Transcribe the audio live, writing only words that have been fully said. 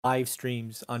live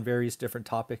streams on various different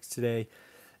topics today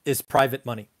is private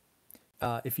money.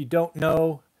 If you don't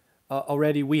know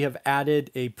already, we have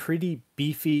added a pretty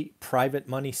beefy private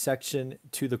money section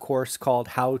to the course called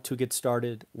How to Get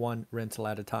Started One Rental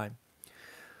at a Time.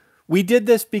 We did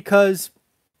this because,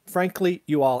 frankly,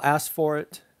 you all asked for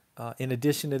it. In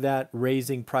addition to that,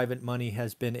 raising private money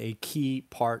has been a key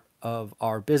part of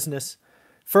our business.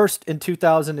 First in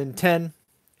 2010,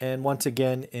 and once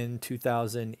again in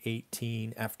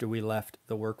 2018 after we left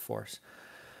the workforce.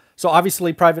 So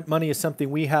obviously, private money is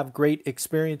something we have great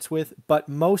experience with, but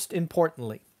most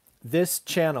importantly, this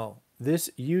channel, this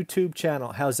YouTube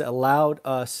channel, has allowed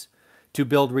us to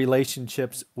build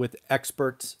relationships with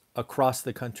experts across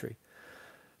the country.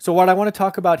 So what I want to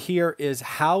talk about here is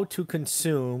how to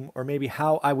consume, or maybe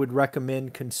how I would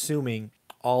recommend consuming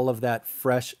all of that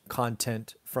fresh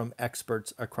content from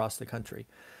experts across the country.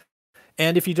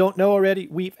 And if you don't know already,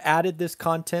 we've added this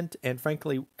content and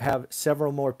frankly have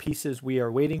several more pieces we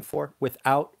are waiting for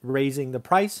without raising the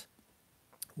price.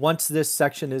 Once this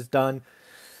section is done,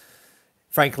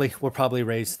 frankly, we'll probably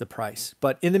raise the price.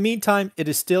 But in the meantime, it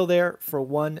is still there for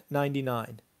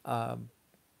 $199.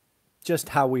 Just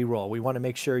how we roll. We want to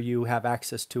make sure you have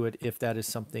access to it if that is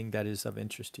something that is of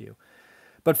interest to you.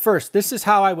 But first, this is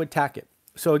how I would tack it.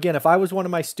 So again, if I was one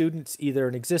of my students, either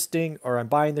an existing or I'm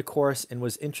buying the course and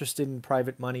was interested in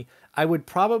private money, I would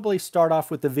probably start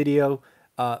off with the video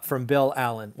from Bill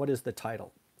Allen. What is the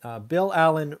title? Bill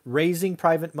Allen, Raising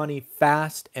Private Money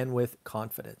Fast and with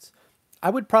Confidence.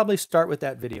 I would probably start with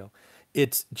that video.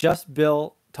 It's just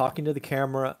Bill talking to the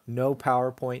camera, no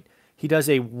PowerPoint. He does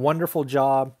a wonderful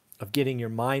job of getting your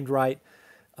mind right,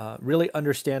 really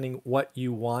understanding what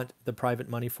you want the private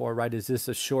money for, right? Is this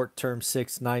a short-term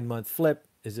 6-9 month flip?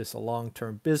 Is this a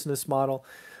long-term business model?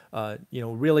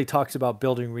 Really talks about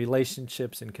building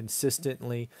relationships and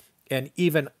consistently. And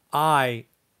even I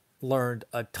learned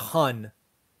a ton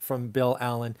from Bill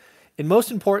Allen. And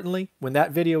most importantly, when that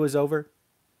video was over,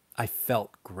 I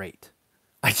felt great.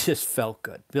 I just felt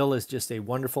good. Bill is just a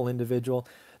wonderful individual.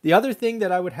 The other thing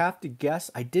that I would have to guess,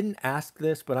 I didn't ask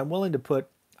this, but I'm willing to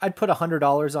I'd put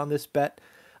 $100 on this bet.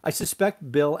 I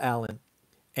suspect Bill Allen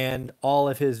and all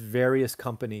of his various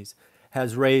companies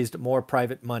has raised more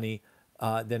private money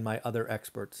than my other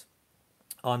experts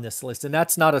on this list. And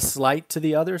that's not a slight to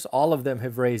the others. All of them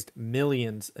have raised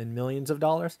millions and millions of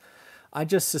dollars. I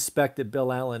just suspect that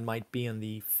Bill Allen might be in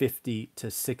the 50 to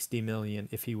 60 million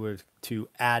if he were to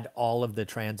add all of the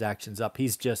transactions up.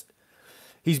 He's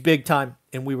big time,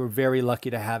 and we were very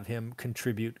lucky to have him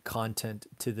contribute content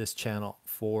to this channel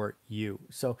for you.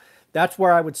 So that's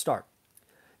where I would start.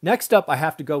 Next up, I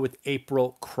have to go with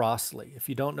April Crossley. If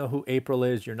you don't know who April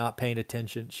is, you're not paying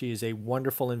attention. She is a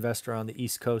wonderful investor on the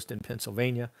East Coast in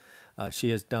Pennsylvania.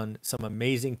 She has done some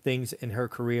amazing things in her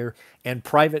career, and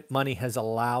private money has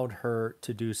allowed her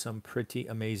to do some pretty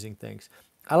amazing things.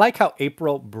 I like how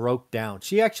April broke down.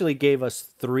 She actually gave us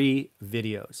 3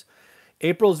 videos.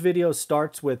 April's video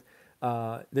starts with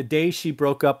the day she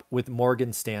broke up with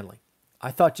Morgan Stanley. I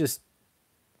thought just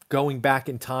going back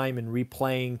in time and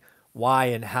replaying why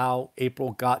and how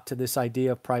April got to this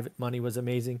idea of private money was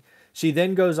amazing. She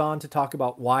then goes on to talk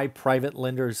about why private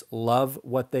lenders love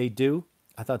what they do.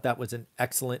 I thought that was an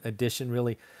excellent addition,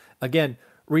 really. Again,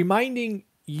 reminding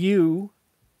you,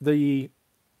 the,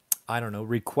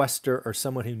 requester or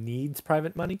someone who needs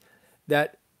private money,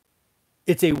 that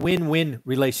it's a win-win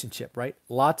relationship, right?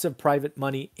 Lots of private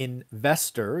money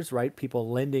investors, right? People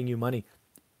lending you money,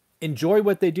 enjoy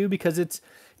what they do because it's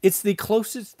the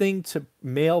closest thing to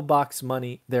mailbox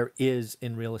money there is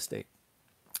in real estate.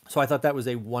 So I thought that was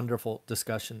a wonderful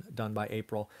discussion done by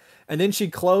April. And then she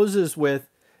closes with,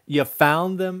 you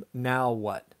found them, now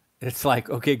what? It's like,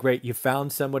 okay, great. You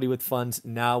found somebody with funds.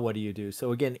 Now what do you do?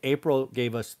 So again, April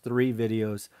gave us 3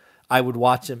 videos. I would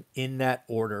watch them in that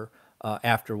order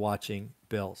after watching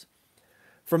Bill's.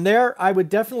 From there, I would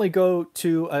definitely go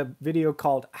to a video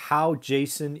called How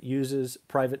Jason Uses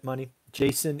Private Money.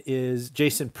 Jason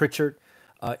Pritchard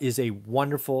is a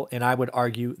wonderful, and I would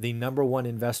argue the #1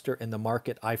 investor in the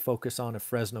market I focus on of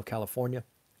Fresno, California.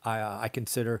 I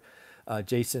consider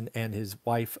Jason and his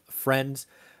wife friends.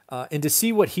 And to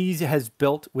see what he has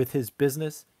built with his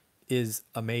business is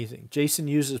amazing. Jason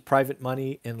uses private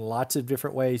money in lots of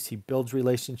different ways. He builds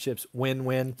relationships,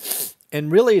 win-win.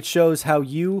 And really it shows how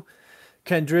you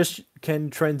can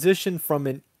transition from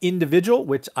an individual,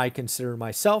 which I consider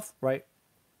myself, right?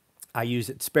 I use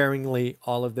it sparingly,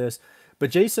 all of this.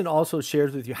 But Jason also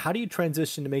shares with you, how do you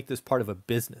transition to make this part of a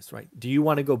business, right? Do you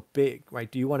want to go big, right?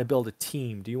 Do you want to build a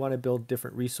team? Do you want to build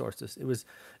different resources? It was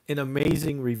an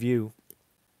amazing review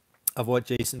of what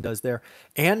Jason does there.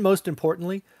 And most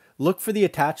importantly, look for the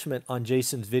attachment on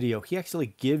Jason's video. He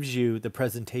actually gives you the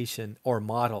presentation or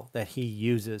model that he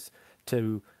uses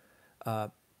to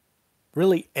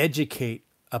really educate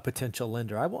a potential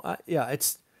lender.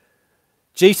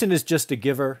 Jason is just a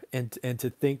giver, and to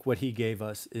think what he gave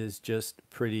us is just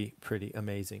pretty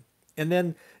amazing. And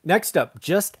then next up,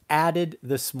 just added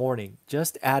this morning,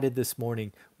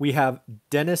 we have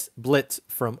Dennis Blitz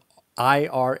from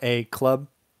IRA Club.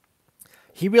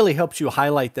 He really helps you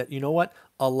highlight that, you know what,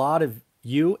 a lot of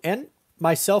you, and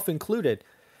myself included,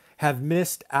 have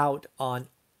missed out on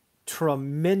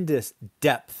tremendous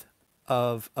depth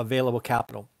of available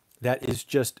capital that is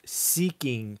just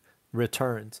seeking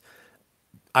returns.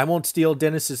 I won't steal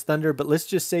Dennis's thunder, but let's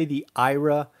just say the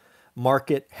IRA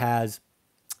market has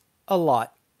a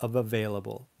lot of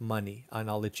available money, and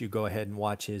I'll let you go ahead and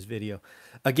watch his video.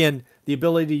 Again, the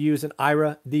ability to use an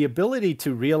IRA, the ability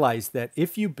to realize that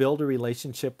if you build a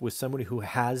relationship with somebody who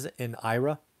has an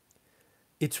IRA,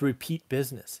 it's repeat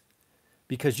business,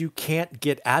 because you can't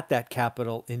get at that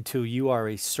capital until you are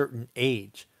a certain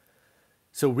age.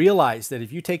 So realize that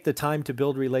if you take the time to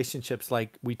build relationships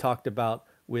like we talked about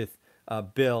with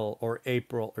Bill or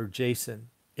April or Jason,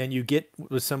 and you get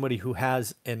with somebody who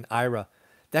has an IRA,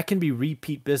 that can be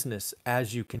repeat business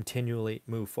as you continually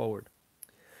move forward.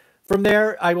 From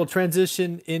there, I will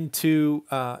transition into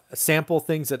sample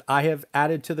things that I have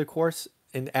added to the course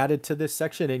and added to this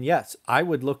section. And yes, I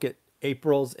would look at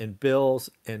April's and Bill's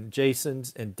and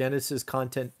Jason's and Dennis's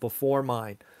content before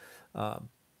mine.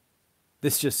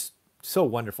 This is just so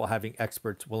wonderful having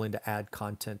experts willing to add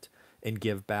content and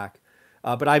give back.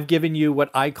 But I've given you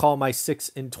what I call my 6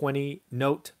 in 20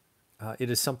 note.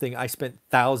 It is something I spent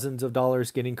thousands of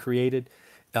dollars getting created.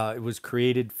 It was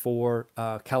created for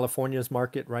California's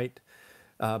market, right?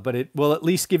 But it will at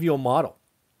least give you a model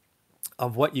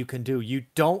of what you can do. You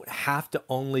don't have to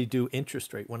only do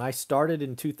interest rate. When I started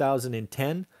in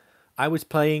 2010, I was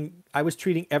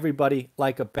treating everybody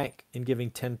like a bank and giving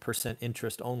 10%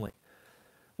 interest only.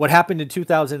 What happened in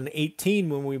 2018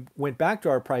 when we went back to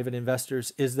our private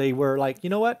investors is they were like, you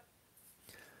know what,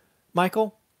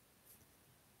 Michael,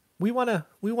 we want a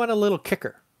little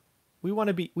kicker. We want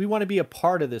to be a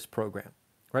part of this program,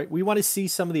 right? We want to see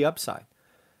some of the upside.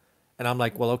 And I'm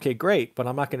like, well, okay, great, but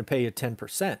I'm not going to pay you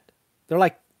 10%. They're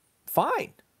like,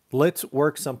 fine, let's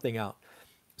work something out.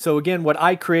 So again, what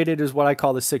I created is what I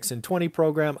call the 6 in 20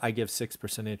 program. I give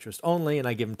 6% interest only, and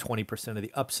I give them 20% of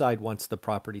the upside once the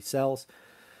property sells.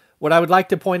 What I would like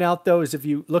to point out, though, is if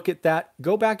you look at that,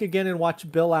 go back again and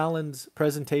watch Bill Allen's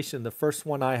presentation, the first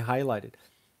one I highlighted.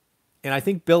 And I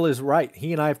think Bill is right.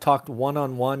 He and I have talked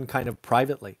one-on-one kind of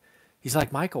privately. He's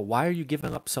like, Michael, why are you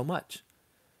giving up so much?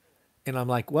 And I'm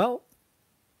like, well,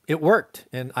 it worked,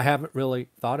 and I haven't really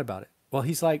thought about it. Well,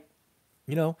 he's like,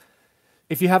 you know,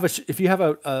 if you have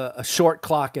a short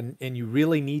clock and you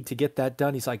really need to get that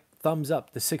done, he's like, thumbs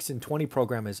up. The 6 in 20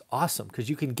 program is awesome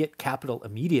because you can get capital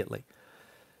immediately.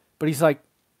 But he's like,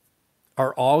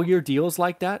 are all your deals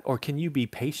like that, or can you be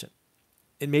patient?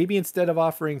 And maybe instead of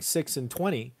offering 6 in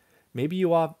 20, maybe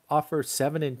you offer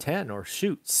 7 in 10, or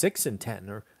shoot, 6 in 10,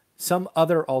 or some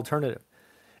other alternative.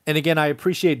 And again, I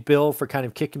appreciate Bill for kind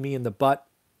of kicking me in the butt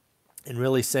and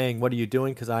really saying, what are you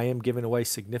doing? Because I am giving away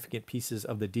significant pieces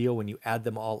of the deal when you add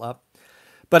them all up.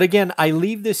 But again, I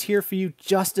leave this here for you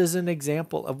just as an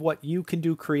example of what you can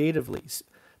do creatively.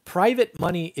 Private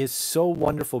money is so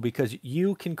wonderful because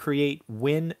you can create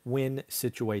win-win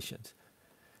situations.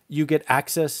 You get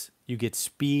access, you get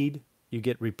speed,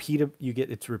 it's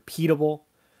repeatable,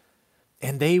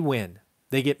 and they win.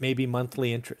 They get maybe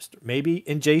monthly interest. Maybe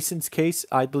in Jason's case,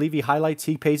 I believe he highlights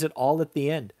he pays it all at the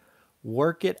end.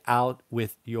 Work it out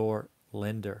with your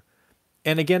lender.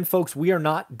 And again, folks, we are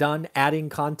not done adding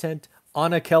content.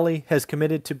 Anna Kelly has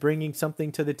committed to bringing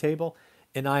something to the table,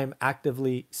 and I am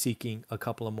actively seeking a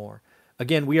couple of more.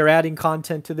 Again, we are adding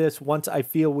content to this. Once I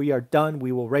feel we are done,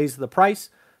 we will raise the price.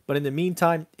 But in the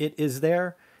meantime, it is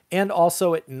there. And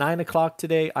also at 9 o'clock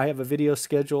today, I have a video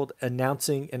scheduled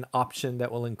announcing an option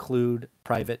that will include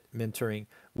private mentoring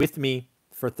with me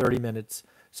for 30 minutes.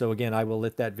 So again, I will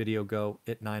let that video go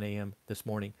at 9 a.m. this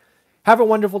morning. Have a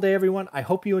wonderful day, everyone. I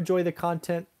hope you enjoy the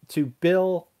content. To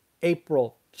Bill,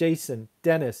 April, Jason,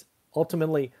 Dennis,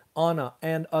 ultimately Anna,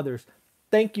 and others,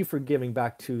 thank you for giving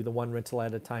back to the One Rental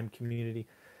at a Time community.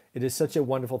 It is such a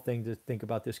wonderful thing to think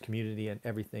about this community and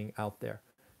everything out there.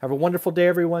 Have a wonderful day,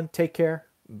 everyone. Take care.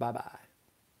 Bye-bye.